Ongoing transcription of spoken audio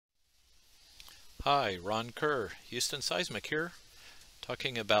Hi, Ron Kerr, Houston Seismic here,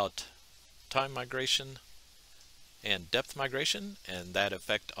 talking about time migration and depth migration and that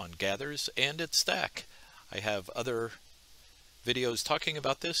effect on gathers and its stack. I have other videos talking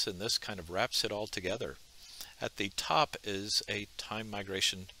about this, and this kind of wraps it all together. At the top is a time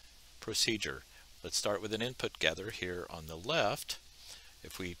migration procedure. Let's start with an input gather here on the left.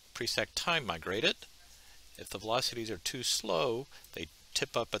 If we pre-stack time migrate it, if the velocities are too slow, they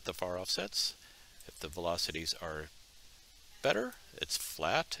tip up at the far offsets. If the velocities are better, it's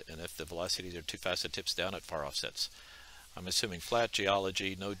flat, and if the velocities are too fast, it tips down at far offsets. I'm assuming flat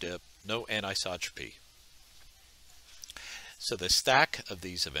geology, no dip, no anisotropy. So the stack of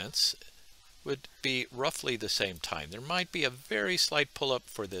these events would be roughly the same time. There might be a very slight pull-up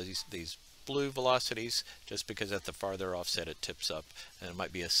for these blue velocities, just because at the farther offset it tips up, and it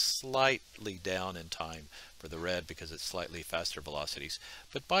might be a slightly down in time for the red because it's slightly faster velocities.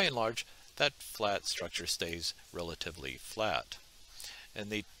 But by and large, that flat structure stays relatively flat. In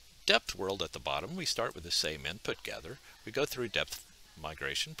the depth world at the bottom, we start with the same input gather. We go through depth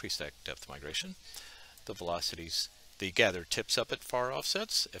migration, pre-stack depth migration. The velocities, the gather tips up at far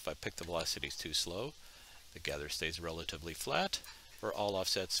offsets. If I pick the velocities too slow, the gather stays relatively flat for all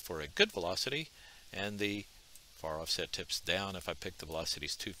offsets for a good velocity, and the far offset tips down if I pick the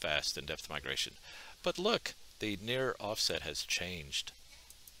velocities too fast in depth migration. But look, the near offset has changed.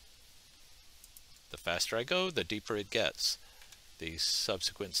 The faster I go, the deeper it gets. The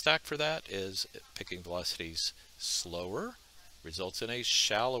subsequent stack for that is picking velocities slower results in a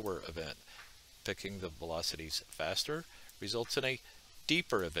shallower event. Picking the velocities faster results in a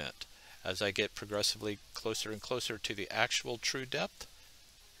deeper event. As I get progressively closer and closer to the actual true depth,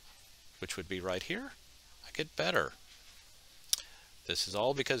 which would be right here, I get better. This is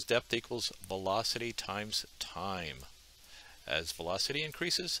all because depth equals velocity times time. As velocity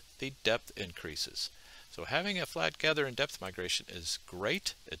increases, the depth increases. So having a flat gather in depth migration is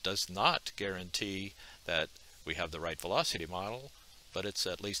great. It does not guarantee that we have the right velocity model, but it's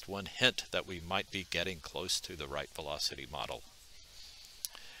at least one hint that we might be getting close to the right velocity model.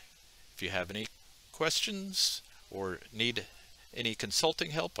 If you have any questions or need any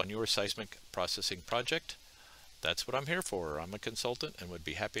consulting help on your seismic processing project, that's what I'm here for. I'm a consultant and would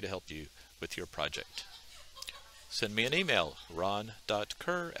be happy to help you with your project. Send me an email,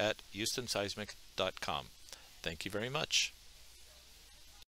 ron.kerr@houstonseismic.com. Thank you very much.